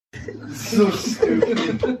So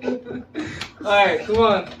stupid. Alright, come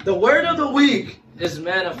on. The word of the week Is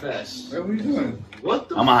manifest. What are we doing? What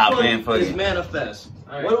the I'm gonna hop fuck in for is you. manifest?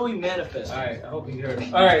 Alright. What do we manifest? Alright, I hope you heard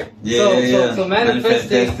it. Alright, Yeah, so Manifest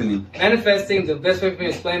destiny. manifesting, the best way for me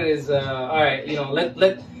to explain it is, alright, you know,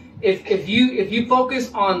 if you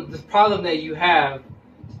focus on the problem that you have,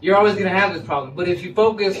 you're always gonna have this problem. But if you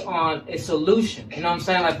focus on a solution, you know what I'm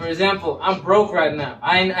saying? Like, for example, I'm broke right now.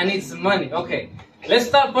 I need some money. Okay, let's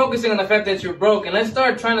stop focusing on the fact that you're broke and let's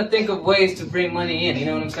start trying to think of ways to bring money in. You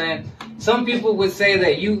know what I'm saying? Some people would say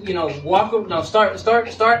that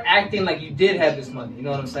start acting like you did have this money. You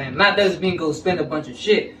know what I'm saying? Not doesn't mean go spend a bunch of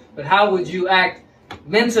shit, but how would you act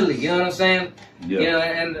mentally? You know what I'm saying? Yeah. You know,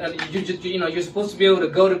 and you're supposed to be able to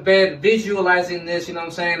go to bed visualizing this. You know what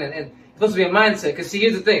I'm saying? And it's supposed to be a mindset. Cause see,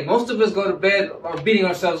 here's the thing: most of us go to bed or beating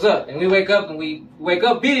ourselves up, and we wake up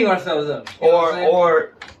beating ourselves up. You know what I'm saying?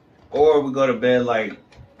 Or we go to bed like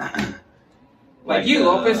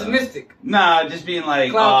all pessimistic. Nah, just being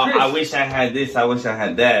like, Cloud Chris. I wish I had this, I wish I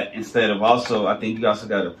had that. Instead of also, I think you also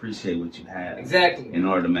got to appreciate what you have. Exactly. In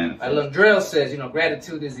order to manifest. I love Drell says,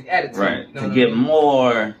 gratitude is the attitude. Right. You know To what I get mean?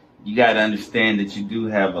 more, you got to understand that you do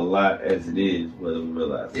have a lot as it is, whether we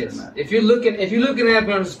realize it Yes. or not. If you're looking at it from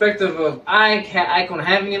the perspective of I don't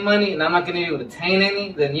have any money and I'm not gonna be able to attain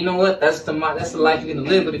any, then you know what? That's the life you're gonna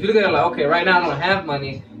live. But if you look at it like, okay, right now I don't have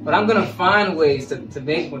money, but I'm gonna find ways to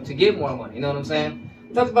get more money. You know what I'm saying?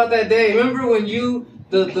 We talked about that day. Remember when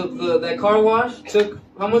that car wash took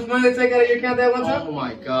how much money they take out of your account that one time? Oh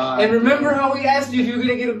my god. And remember how we asked you if you were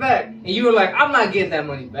gonna get it back, and you were like, "I'm not getting that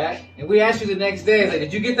money back." And we asked you the next day, like,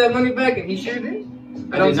 "Did you get that money back?" And he sure did.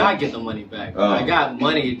 I did not get the money back. Oh. I got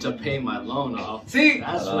money to pay my loan off. See,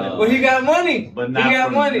 That's what it well, was. he got money. But he not got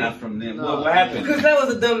from, money. not from them. No. What happened? Because that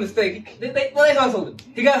was a dumb mistake. They hustled him.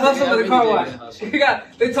 He got hustled Yeah, at the car really wash. did get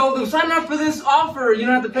hustled. They told him, sign up for this offer. You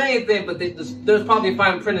don't have to pay anything, but there's probably a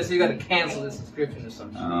fine print, so you got to cancel the subscription or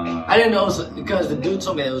something. I didn't know it was because the dude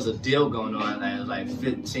told me there was a deal going on that was like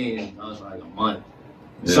 15. I was like a month.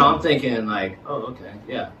 Yeah. So I'm thinking like, oh okay,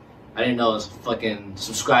 yeah. I didn't know it was fucking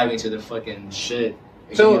subscribing to the fucking shit.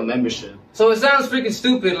 So- So membership. So it sounds freaking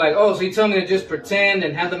stupid. Like, oh, so you tell me to just pretend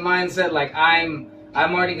and have the mindset like I'm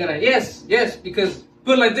already gonna yes, because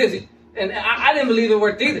put it like this. And I didn't believe it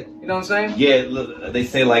worked either. You know what I'm saying? Yeah, look, they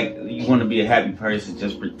say like you want to be a happy person,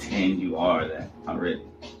 just pretend you are that already,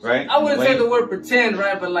 right? I wouldn't say Wait. the word pretend,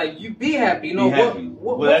 right? But like, you be happy. You know Be happy.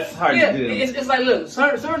 Well, that's hard to yeah, do. It's like, look,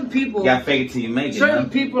 certain people. You gotta fake it till you make it. Certain Huh?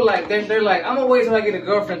 people like they're like, I'm gonna wait till I get a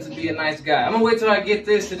girlfriend to be a nice guy. I'm gonna wait till I get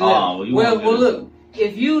this to do that. Oh, well, you won't do Look,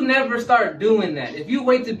 if you never start doing that, if you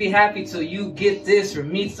wait to be happy till you get this or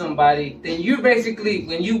meet somebody, then you're basically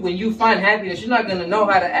when you find happiness, you're not gonna know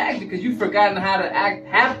how to act because you've forgotten how to act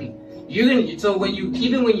happy. So when you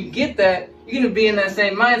get that, you're gonna be in that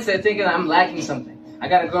same mindset thinking I'm lacking something. I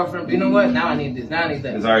got a girlfriend, but you know what? Now I need this. Now I need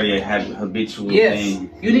that. It's already a habitual Yes, thing.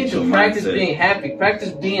 you need to Your practice mindset. being happy. Practice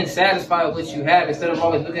being satisfied with what you have instead of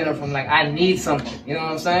always looking at it from like, I need something. You know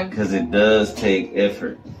what I'm saying? Because it does take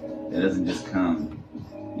effort. It doesn't just come.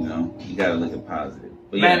 You know, you gotta look at positive.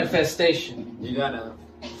 But yeah, Manifestation. You gotta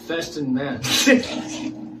fest in man.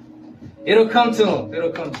 It'll come to him.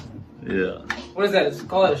 It'll come to him. yeah. What is that? Is it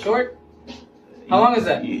call it a short? How long is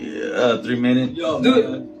that? Yeah, 3 minutes. Yo, Dude.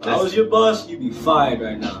 man, if I was your boss, you'd be fired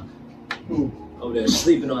right now. Over there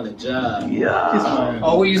sleeping on the job. Yeah.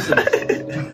 Oh, we used to.